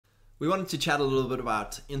We wanted to chat a little bit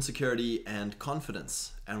about insecurity and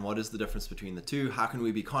confidence and what is the difference between the two. How can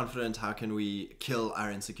we be confident? How can we kill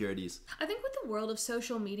our insecurities? I think with the world of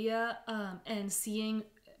social media and seeing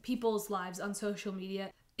people's lives on social media,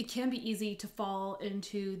 it can be easy to fall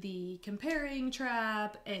into the comparing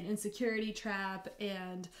trap and insecurity trap.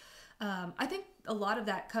 And I think a lot of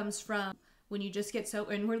that comes from when you just get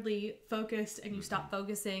so inwardly focused and you stop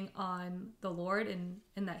focusing on the Lord and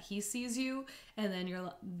that He sees you, and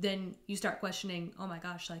then you start questioning, oh my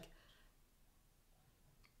gosh, like,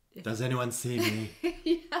 does anyone see me?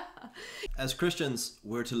 Yeah. As Christians,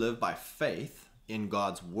 we're to live by faith in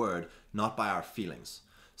God's word, not by our feelings.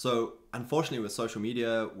 So unfortunately with social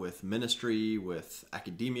media, with ministry, with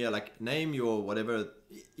academia, like name your whatever,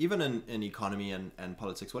 even in economy and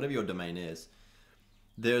politics, whatever your domain is,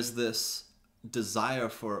 there's this desire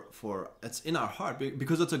for it's in our heart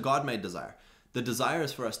because it's a God-made desire. The desire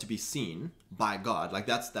is for us to be seen by God. Like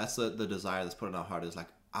that's the desire that's put in our heart, is like,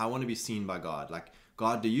 I want to be seen by God. Like,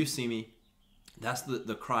 God, do you see me? That's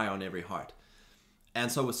the cry on every heart.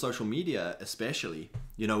 And so with social media especially,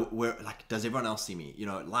 you know, we're like, does everyone else see me? You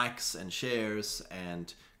know, likes and shares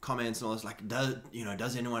and comments and all this, like,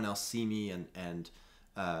 does anyone else see me and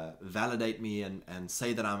validate me and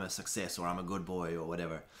say that I'm a success or I'm a good boy or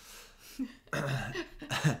whatever.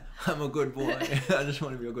 I'm a good boy. I just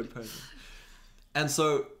want to be a good person. And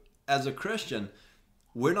so as a Christian,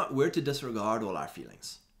 we're to disregard all our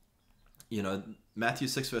feelings. You know, Matthew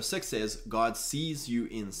 6 verse 6 says, God sees you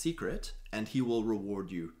in secret and He will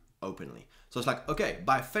reward you openly. So it's like, okay,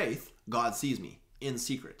 by faith, God sees me in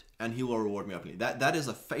secret and He will reward me openly. That is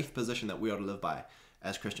a faith position that we ought to live by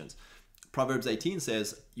as Christians. Proverbs 18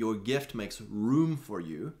 says, your gift makes room for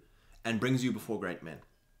you and brings you before great men.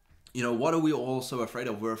 You know, what are we all so afraid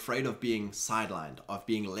of? We're afraid of being sidelined, of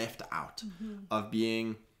being left out, of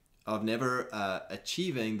never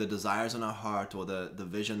achieving the desires in our heart or the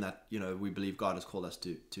vision that, you know, we believe God has called us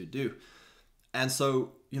to do. And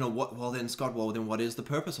so, you know, well then what is the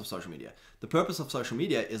purpose of social media? The purpose of social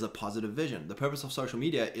media is a positive vision. The purpose of social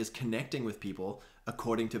media is connecting with people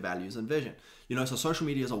according to values and vision. You know, so social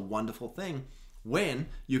media is a wonderful thing when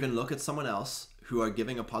you can look at someone else who are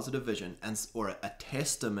giving a positive vision or a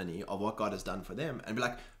testimony of what God has done for them and be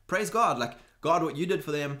like, praise God, like, God, what you did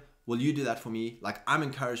for them, will you do that for me? Like, I'm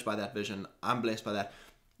encouraged by that vision. I'm blessed by that.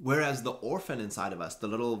 Whereas the orphan inside of us, the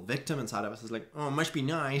little victim inside of us is like, oh, it must be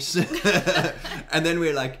nice. And then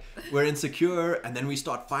we're insecure, and then we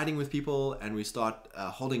start fighting with people and we start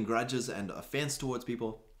holding grudges and offense towards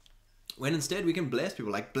people. When instead we can bless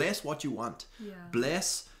people, like, bless what you want. Yeah.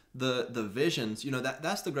 Bless the visions. You know,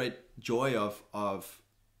 that's the great joy of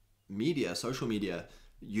media, social media,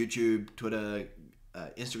 YouTube, Twitter,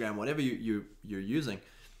 Instagram, whatever you're using,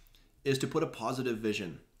 is to put a positive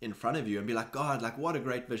vision in front of you and be like, God, like, what a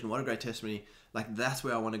great vision, what a great testimony. Like, that's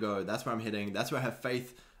where I want to go. That's where I'm heading. That's where I have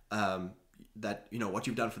faith that, you know, what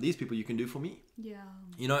you've done for these people, you can do for me. Yeah.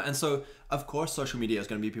 You know, and so of course social media is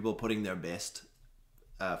going to be people putting their best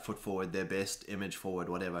foot forward, their best image forward,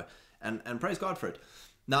 whatever, and praise God for it.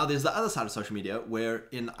 Now there's the other side of social media where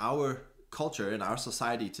in our culture, in our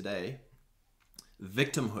society today,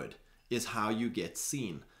 victimhood is how you get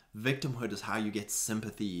seen. Victimhood is how you get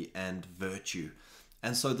sympathy and virtue.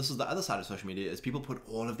 And so this is the other side of social media, is people put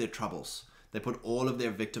all of their troubles, they put all of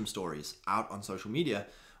their victim stories out on social media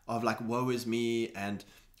of like, woe is me, and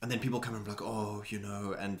then people come and be like, oh, you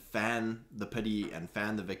know, and fan the pity and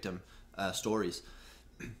fan the victim stories.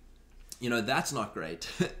 You know, that's not great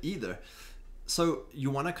either. So you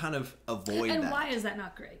want to kind of avoid that. And why is that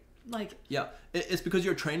not great? Like, yeah, it's because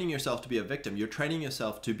you're training yourself to be a victim. You're training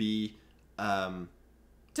yourself to be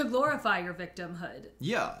to glorify your victimhood.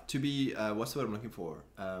 Yeah, to be, what's the word I'm looking for?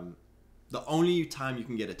 The only time you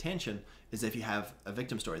can get attention is if you have a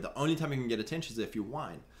victim story. The only time you can get attention is if you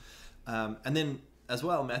whine. And then as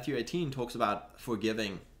well, Matthew 18 talks about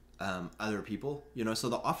forgiving other people. You know,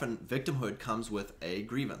 so often victimhood comes with a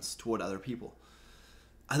grievance toward other people.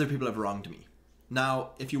 Other people have wronged me. Now,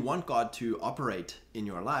 if you want God to operate in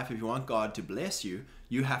your life, if you want God to bless you,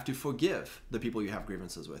 you have to forgive the people you have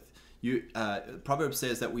grievances with. Proverbs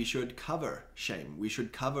says that we should cover shame. We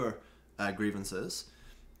should cover grievances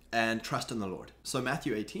and trust in the Lord. So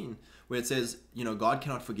Matthew 18, where it says, you know, God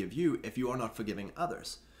cannot forgive you if you are not forgiving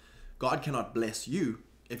others. God cannot bless you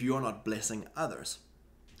if you are not blessing others.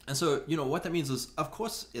 And so, you know, what that means is, of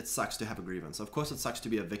course, it sucks to have a grievance. Of course, it sucks to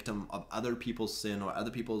be a victim of other people's sin or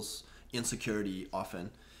other people's insecurity often.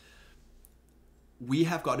 We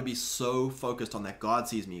have got to be so focused on that God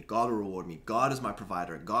sees me, God will reward me, God is my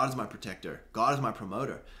provider, God is my protector, God is my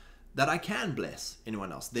promoter, that I can bless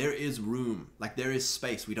anyone else. There is room, like there is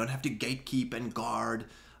space. We don't have to gatekeep and guard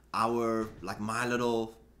my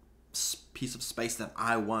little piece of space that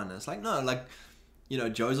I won. And it's like, no, like, you know,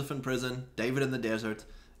 Joseph in prison, David in the desert,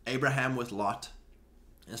 Abraham with Lot.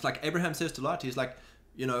 And it's like Abraham says to Lot, he's like,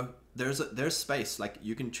 you know, there's space. Like,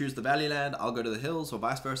 you can choose the valley land, I'll go to the hills, or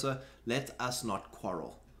vice versa. Let us not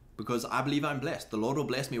quarrel, because I believe I'm blessed. The Lord will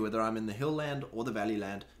bless me whether I'm in the hill land or the valley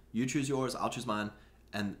land. You choose yours, I'll choose mine,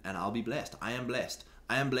 and I'll be blessed. I am blessed.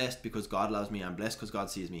 I am blessed because God loves me. I'm blessed because God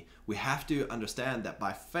sees me. We have to understand that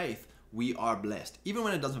by faith, we are blessed. Even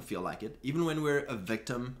when it doesn't feel like it, even when we're a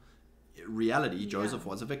victim. Reality, Joseph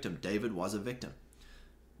was a victim. David was a victim.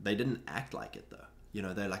 They didn't act like it, though. You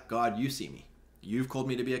know, they're like, God, you see me. You've called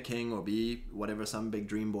me to be a king or be whatever, some big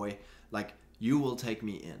dream boy. Like, you will take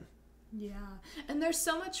me in. Yeah. And there's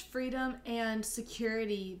so much freedom and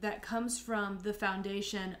security that comes from the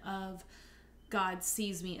foundation of God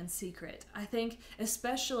sees me in secret. I think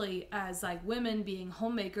especially as like women being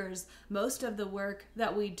homemakers, most of the work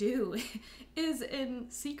that we do is in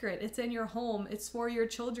secret. It's in your home. It's for your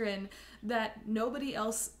children, that nobody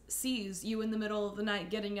else sees you in the middle of the night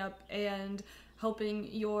getting up and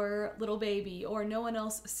helping your little baby, or no one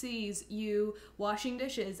else sees you washing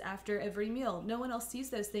dishes after every meal. No one else sees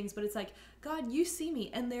those things, but it's like, God, you see me.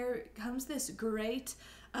 And there comes this great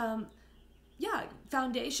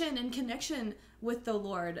foundation and connection with the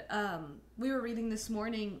Lord. We were reading this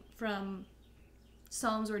morning from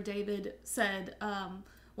Psalms where David said,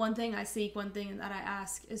 one thing I seek, one thing that I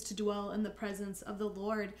ask is to dwell in the presence of the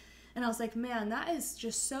Lord. And I was like, man, that is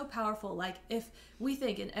just so powerful. Like, if we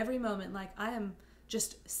think in every moment, like, I am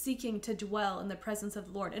just seeking to dwell in the presence of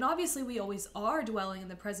the Lord. And obviously we always are dwelling in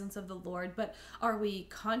the presence of the Lord, but are we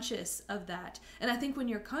conscious of that? And I think when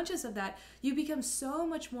you're conscious of that, you become so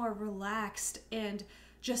much more relaxed and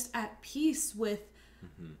just at peace with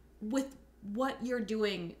what you're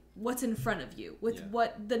doing, what's in front of you, with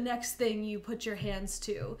what the next thing you put your hands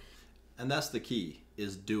to. And that's the key,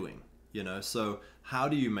 is doing, you know. So how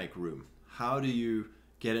do you make room? How do you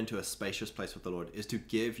get into a spacious place with the Lord? Is to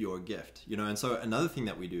give your gift, you know. And so another thing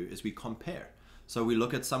that we do is we compare. So we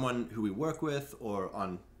look at someone who we work with or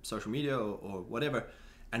on social media or whatever,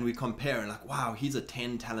 and we compare and like, wow, he's a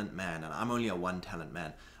 10 talent man and I'm only a 1 talent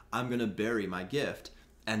man. I'm going to bury my gift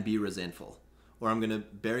and be resentful, or I'm going to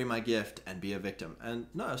bury my gift and be a victim. And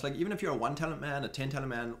no, it's like, even if you're a 1 talent man, a 10 talent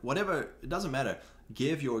man, whatever, it doesn't matter.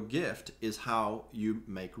 Give your gift is how you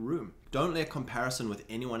make room. Don't let comparison with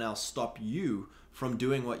anyone else stop you from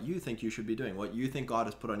doing what you think you should be doing, what you think God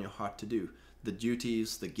has put on your heart to do. The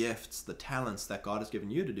duties, the gifts, the talents that God has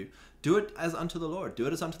given you to do. Do it as unto the Lord. Do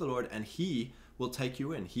it as unto the Lord, and He will take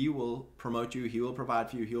you in. He will promote you. He will provide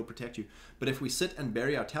for you. He will protect you. But if we sit and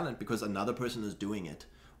bury our talent because another person is doing it,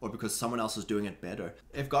 or because someone else is doing it better,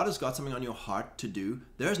 if God has got something on your heart to do,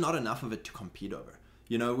 there's not enough of it to compete over.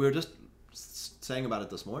 You know, we were just saying about it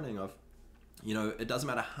this morning of, you know, it doesn't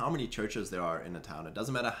matter how many churches there are in a town. It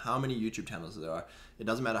doesn't matter how many YouTube channels there are. It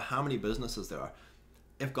doesn't matter how many businesses there are.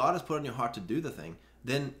 If God has put on your heart to do the thing,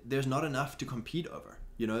 then there's not enough to compete over.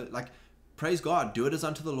 You know, like, praise God, do it as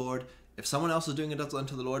unto the Lord. If someone else is doing it as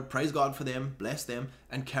unto the Lord, praise God for them, bless them,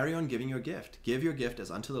 and carry on giving your gift. Give your gift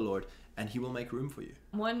as unto the Lord, and He will make room for you.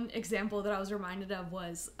 One example that I was reminded of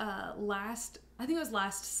was last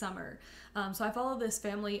summer. So I follow this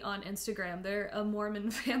family on Instagram. They're a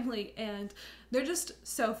Mormon family, and they're just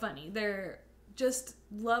so funny. They're just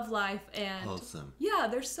love life and wholesome. Yeah,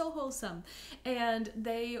 they're so wholesome. And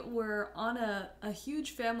they were on a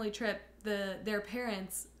huge family trip. Their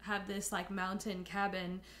parents have this like mountain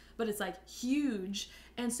cabin, but it's like huge.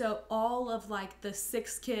 And so all of like the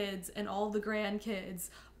 6 kids and all the grandkids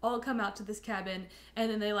all come out to this cabin, and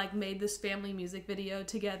then they like made this family music video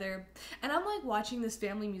together. And I'm like watching this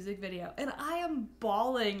family music video and I am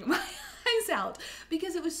bawling my eyes out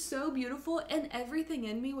because it was so beautiful, and everything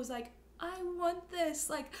in me was like, I want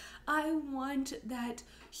this. Like, I want that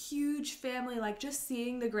huge family. Like, just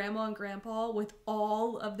seeing the grandma and grandpa with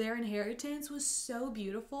all of their inheritance was so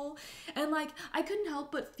beautiful. And like, I couldn't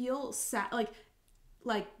help but feel sad,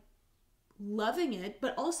 like loving it,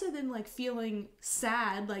 but also then like feeling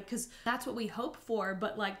sad, like, because that's what we hope for,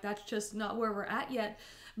 but like that's just not where we're at yet.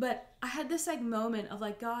 But I had this like moment of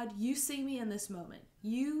like, God, you see me in this moment.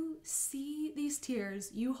 You see these tears,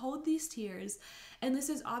 you hold these tears, and this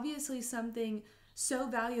is obviously something so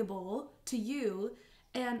valuable to you,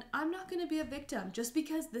 and I'm not going to be a victim just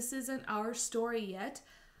because this isn't our story yet.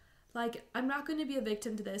 Like, I'm not going to be a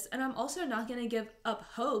victim to this, and I'm also not going to give up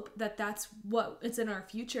hope that that's what it's in our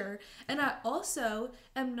future. And I also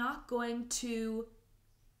am not going to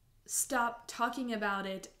stop talking about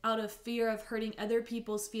it out of fear of hurting other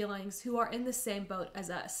people's feelings who are in the same boat as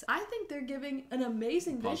us. I think they're giving an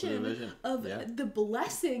amazing vision of the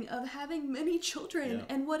blessing of having many children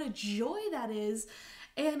and what a joy that is.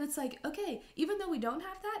 And it's like, okay, even though we don't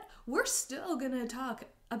have that, we're still going to talk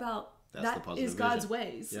about that is God's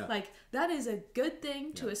ways. Yeah. Like, that is a good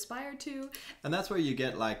thing to aspire to. And that's where you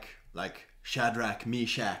get like Shadrach,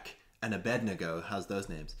 Meshach, and Abednego. How's those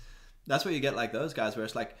names? That's where you get like those guys where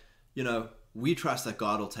it's like, you know, we trust that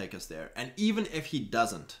God will take us there. And even if he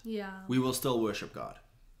doesn't, we will still worship God.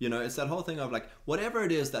 You know, it's that whole thing of like, whatever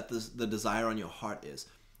it is that the desire on your heart is,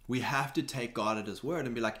 we have to take God at his word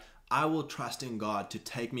and be like, I will trust in God to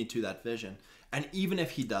take me to that vision. And even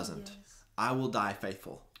if he doesn't, I will die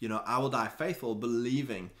faithful. You know, I will die faithful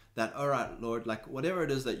believing that, all right, Lord, like whatever it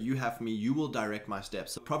is that you have for me, you will direct my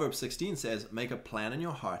steps. So Proverbs 16 says, make a plan in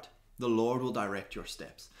your heart. The Lord will direct your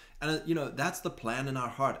steps. And, you know, that's the plan in our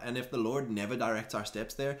heart. And if the Lord never directs our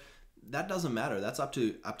steps there, that doesn't matter. That's up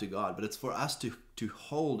to God. But it's for us to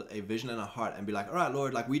hold a vision in our heart and be like, all right,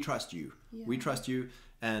 Lord, like we trust you. Yeah. We trust you.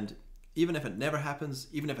 And even if it never happens,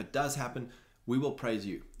 even if it does happen, we will praise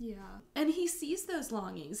you. Yeah. And he sees those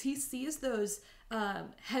longings. He sees those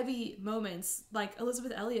heavy moments. Like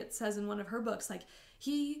Elizabeth Elliot says in one of her books, like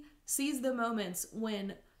he sees the moments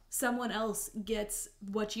when someone else gets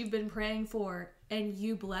what you've been praying for and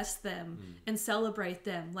you bless them and celebrate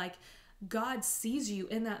them. Like God sees you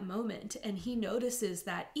in that moment and he notices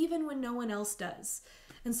that even when no one else does.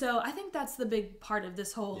 And so I think that's the big part of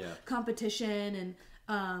this whole competition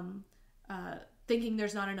and thinking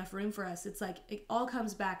there's not enough room for us. It's like it all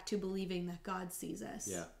comes back to believing that God sees us.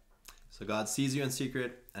 Yeah. So God sees you in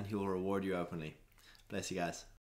secret and he will reward you openly. Bless you guys.